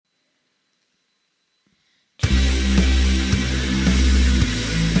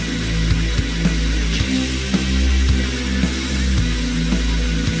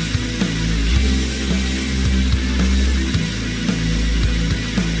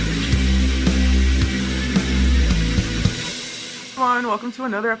welcome to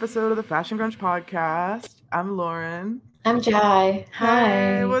another episode of the Fashion Grunge podcast. I'm Lauren. I'm Jai. Hi.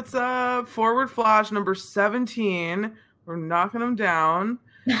 Hey, what's up? Forward Flash number 17. We're knocking them down.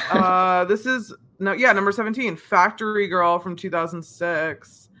 This is number 17. Factory Girl from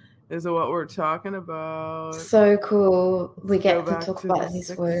 2006 is what we're talking about. So cool. We Let's get go to back talk to about the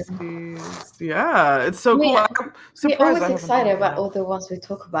this word. 60s. Yeah, it's so cool. We- I'm We're surprised always I haven't excited done about that. all the ones we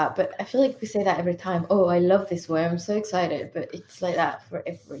talk about, but I feel like we say that every time. Oh, I love this word. I'm so excited. But it's like that for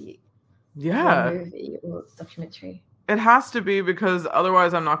every movie or documentary. It has to be because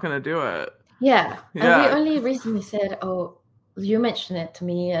otherwise I'm not going to do it. Yeah. Yeah. And we only recently said, oh, you mentioned it to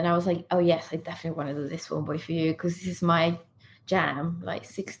me, and I was like, oh, yes, I definitely want to do this one boy for you because this is my jam, like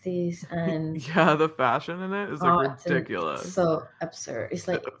 60s and Yeah, the fashion in it is like art and ridiculous. so absurd. It's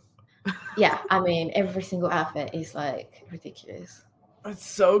like, yeah, I mean, every single outfit is like ridiculous. It's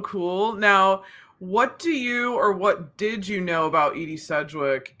so cool. Now, what did you know about Edie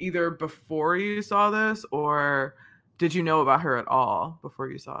Sedgwick either before you saw this or did you know about her at all before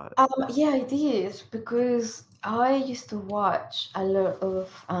you saw it? Yeah, I did because I used to watch a lot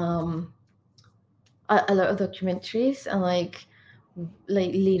of documentaries and like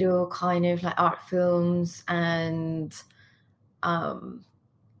little kind of like art films and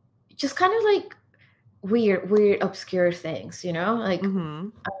just kind of like weird obscure things, you know, like.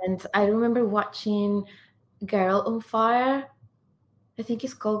 Mhm. And I remember watching Girl on Fire. I think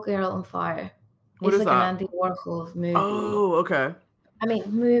it's called Girl on Fire. What It's is like that? an Andy Warhol movie. Oh, okay. I mean,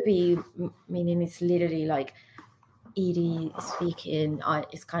 movie meaning it's literally like Edie speaking.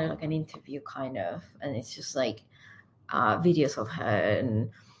 It's kind of like an interview, kind of, and it's just like videos of her, and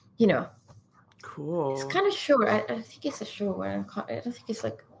you know, Cool. it's kind of short. I think it's a short one. I don't think it's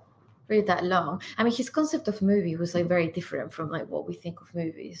like really that long. I mean, his concept of movie was like very different from like what we think of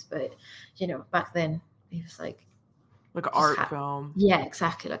movies, but you know, back then it was like an art film. Yeah,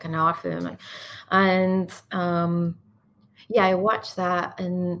 exactly, like an art film. Like, and yeah, I watched that,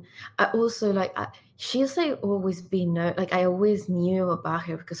 and I also like she's like always been known. Like I always knew about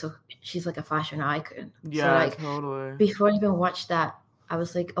her because she's like a fashion icon. Yeah, so, like, totally. Before I even watched that, I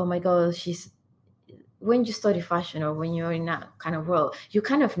was like, oh my god, when you study fashion or when you're in that kind of world, you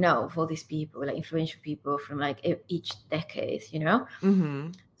kind of know of all these people, like influential people from like each decade, you know?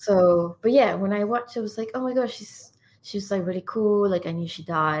 Mm-hmm. So, but yeah, when I watched, I was like, oh my gosh, she's like really cool. Like I knew she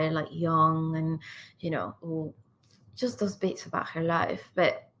died like young, and you know, just those bits about her life.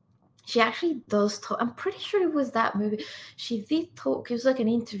 But she actually does talk. I'm pretty sure it was that movie. She did talk. It was like an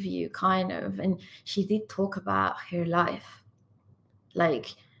interview kind of, and she did talk about her life. Like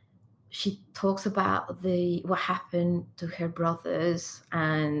she talks about what happened to her brothers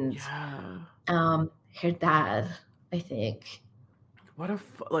and her dad, I think.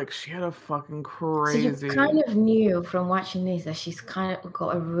 She had a fucking crazy. So you kind of knew from watching this that she's kind of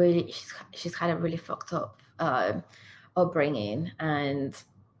got she's had a really fucked up upbringing, and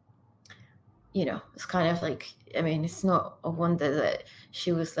you know, it's kind of like, I mean, it's not a wonder that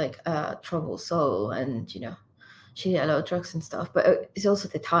she was like a troubled soul, and you know, she did a lot of drugs and stuff, but it's also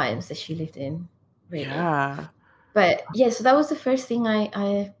the times that she lived in, really. Yeah. But yeah, so that was the first thing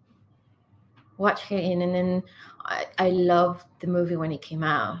I watched her in, and then I loved the movie when it came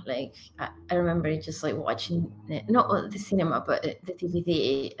out. Like I remember just like watching it, not at the cinema, but the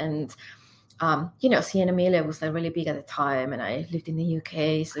DVD, and you know, Sienna Miller was like really big at the time, and I lived in the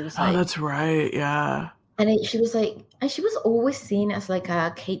UK, so it was like, oh, that's right, yeah. And she was always seen as like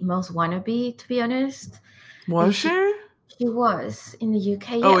a Kate Moss wannabe, to be honest. Was she? She was in the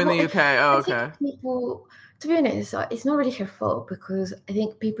UK. Oh, in the UK. Oh, okay. I think people, to be honest, it's not really her fault because I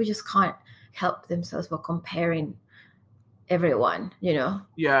think people just can't help themselves by comparing everyone, you know,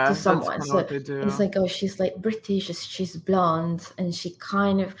 to someone. That's so what they do. It's like, oh, she's like British, she's blonde, and she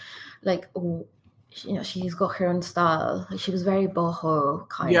kind of like, you know, she's got her own style. Like, she was very boho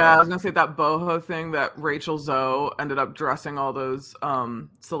kind of. Yeah, I was gonna say that boho thing that Rachel Zoe ended up dressing all those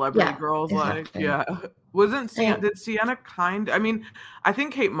celebrity girls exactly. like. Yeah. Did Sienna I mean, I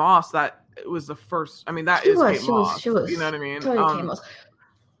think Kate Moss, that was the first. I mean, Kate Moss. She was. You know what I mean? Totally Kate Moss.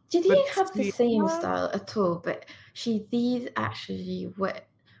 She didn't have the same style at all, but she did actually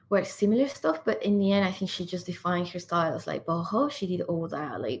wear similar stuff. But in the end, I think she just defined her style as like boho. She did all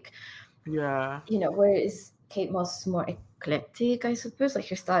that, like, yeah, you know. Whereas Kate Moss is more eclectic, I suppose. Like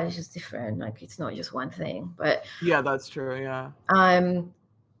her style is just different. Like it's not just one thing. But yeah, that's true. Yeah.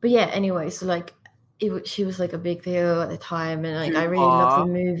 But yeah. Anyway, so like. She was like a big deal at the time, and like I really loved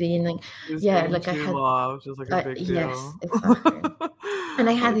the movie, and like like I had love, just like a big deal. Yes, exactly. And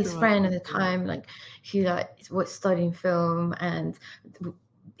I had this friend at the time, like who like was studying film, and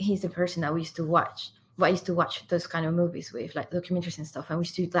he's the person that we used to watch what I used to watch those kind of movies with, like documentaries and stuff, and we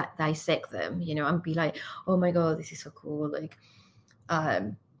used to like dissect them, you know, and be like, oh my god, this is so cool. Like,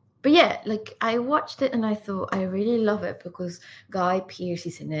 but yeah, like I watched it and I thought I really love it because Guy Pearce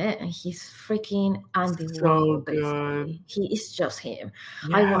is in it and he's freaking Andy So Warhol, good. basically. He is just him.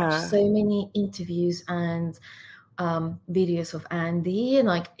 I watched Yeah. so many interviews and videos of Andy, and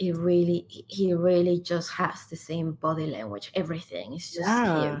like he really just has the same body language. Everything is just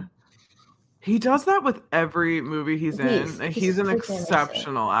Yeah. him. He does that with every movie he's in. He's He's an freaking amazing.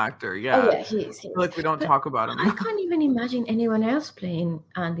 exceptional actor. Oh Yeah. yeah, he I is. feel like we don't But talk about him. I can't even imagine anyone else playing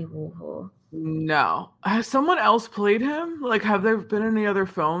Andy Warhol. No. Has someone else played him? Like, have there been any other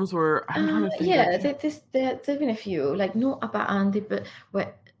films where I'm trying to think? Yeah, there've been a few, like not about Andy, but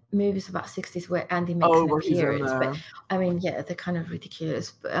where movies about 60s where Andy makes an where he's in appearance. But there. I mean, yeah, they're kind of ridiculous.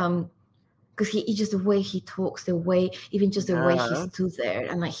 But because he just the way he talks, the way even just the way he stood there,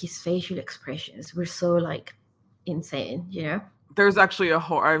 and like his facial expressions were so like insane, you know. There's actually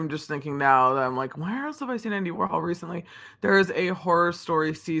I'm just thinking now that I'm like, where else have I seen Andy Warhol recently? There's a Horror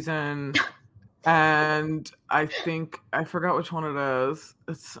Story season, and I think I forgot which one it is.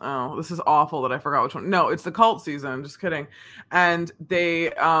 This is awful that I forgot which one. No, it's the Cult season. Just kidding. And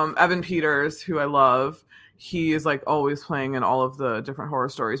they, Evan Peters, who I love, he is like always playing in all of the different horror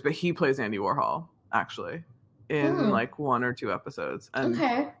stories, but he plays Andy Warhol actually in like 1 or 2 episodes. And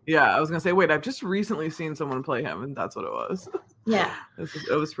yeah, I was gonna say, wait, I've just recently seen someone play him, and that's what it was. Yeah,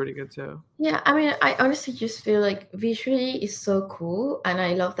 it was pretty good too. Yeah, I mean, I honestly just feel like visually it's so cool, and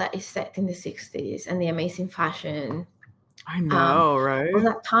I love that it's set in the 60s and the amazing fashion. I know, right? Of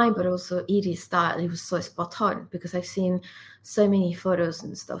that time, but also Edie's style, it was so spot on because I've seen so many photos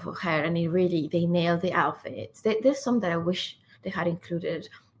and stuff of her, and they nailed the outfits. There's some that I wish they had included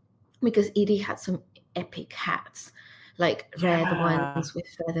because Edie had some epic hats, like red ones with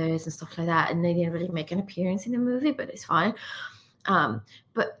feathers and stuff like that, and they didn't really make an appearance in the movie, but it's fine.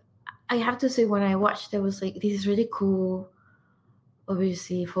 But I have to say, when I watched, I was like, this is really cool,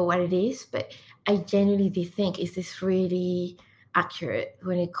 obviously for what it is, but I genuinely did think, is this really accurate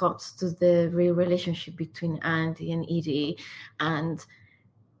when it comes to the real relationship between Andy and Edie? And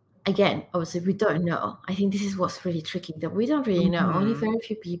again, obviously we don't know. I think this is what's really tricky, that we don't really know. Only very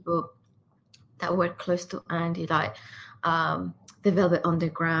few people that were close to Andy, like the Velvet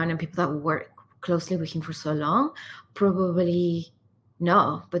Underground and people that work closely with him for so long, probably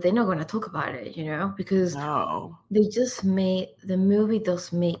know, but they're not going to talk about it, you know, because they just the movie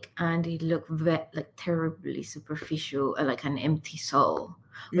does make Andy look like terribly superficial and like an empty soul,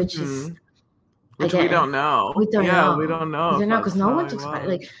 which is again, we don't know. We don't know. We don't know. We don't know because no one talks about it.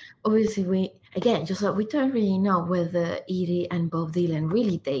 Like, obviously, just like we don't really know whether Edie and Bob Dylan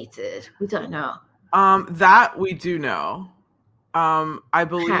really dated. We don't know. That we do know. I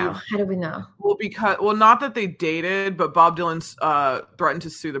believe. How do we know? Well, not that they dated, but Bob Dylan threatened to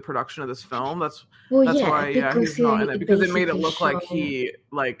sue the production of this film. That's why he's not in it, because it made it look like he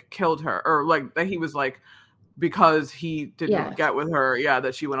like killed her, or like that he was like, because he didn't get with her,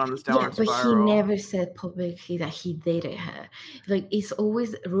 that she went on this downward spiral. But he never said publicly that he dated her. Like, it's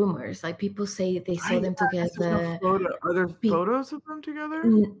always rumors. Like, people say they saw them together. Are there photos of them together?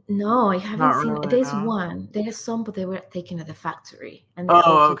 No, I haven't seen. There's one. There's some, but they were taken at the factory. And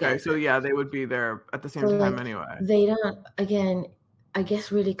okay. So they would be there at the same time anyway. They don't. Again, I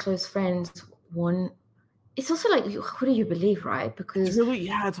guess really close friends. It's also like, who do you believe, right? Because it's really,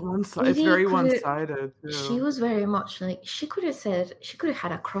 it's one-sided. It's very one-sided too. She was very much like, she could have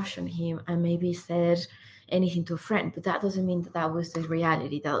had a crush on him and maybe said anything to a friend, but that doesn't mean that was the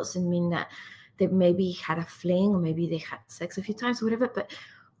reality. That doesn't mean that they maybe had a fling, or maybe they had sex a few times or whatever. But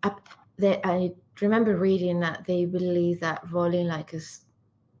I remember reading that they believe that Rolling Like a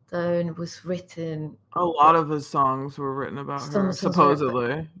Stone was written. A lot of his songs were written about her,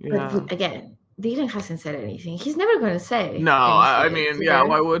 supposedly. But again, Dylan hasn't said anything. He's never going to say. No, I mean,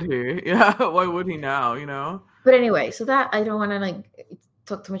 why would he? Yeah, why would he now, you know? But anyway, so that, I don't want to like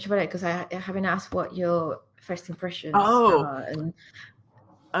talk too much about it because I haven't asked what your first impressions are.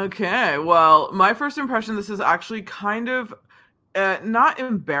 Okay, well, my first impression, this is actually kind of not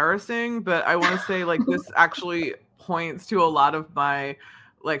embarrassing, but I want to say like this actually points to a lot of my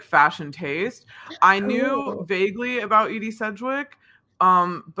like fashion taste. I knew vaguely about Edie Sedgwick,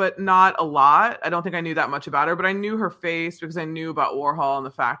 but not a lot. I don't think I knew that much about her, but I knew her face because I knew about Warhol and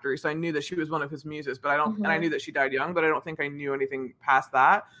the factory. So I knew that she was one of his muses, but and I knew that she died young, but I don't think I knew anything past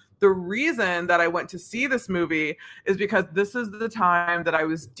that. the reason that I went to see this movie is because this is the time that I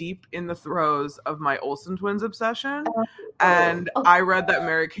was deep in the throes of my Olsen twins obsession. And I read that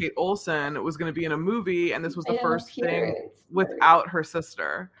Mary-Kate Olsen was going to be in a movie, and this was the first thing without her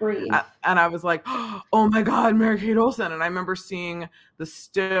sister. And I was like, oh my God, Mary-Kate Olsen. And I remember seeing the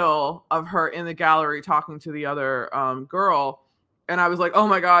still of her in the gallery talking to the other girl. And I was like, oh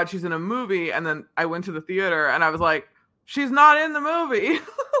my God, she's in a movie. And then I went to the theater and I was like, she's not in the movie.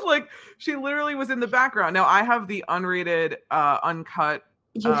 Like, she literally was in the background. Now I have the unrated, uncut.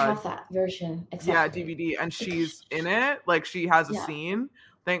 You have that version. Exactly. Yeah, DVD. And she's in it. Like, she has a scene.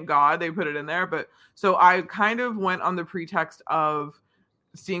 Thank God they put it in there. But so I kind of went on the pretext of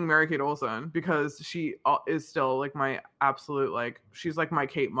seeing Mary-Kate Olsen because she is still like my absolute, like, she's like my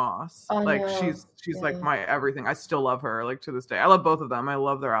Kate Moss. She's like my everything. I still love her, like, to this day. I love both of them. I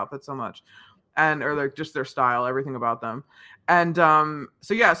love their outfits so much, and or like just their style, everything about them. And so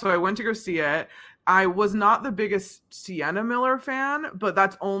I went to go see it. I was not the biggest Sienna Miller fan, but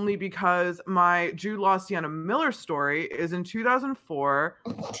that's only because my Jude Law Sienna Miller story is in 2004.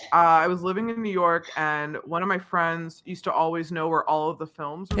 I was living in New York, and one of my friends used to always know where all of the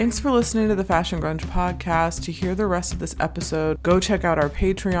films were. Thanks for listening to the Fashion Grunge podcast. To hear the rest of this episode, go check out our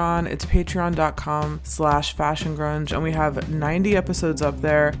Patreon. It's patreon.com/fashiongrunge, and we have 90 episodes up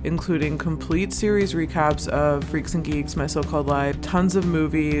there, including complete series recaps of Freaks and Geeks, My So-Called Life, tons of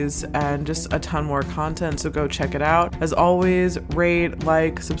movies, and just a ton more content, so go check it out. As always, rate,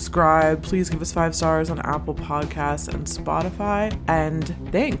 like, subscribe. Please give us 5 stars on Apple Podcasts and Spotify. And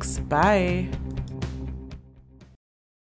thanks. Bye.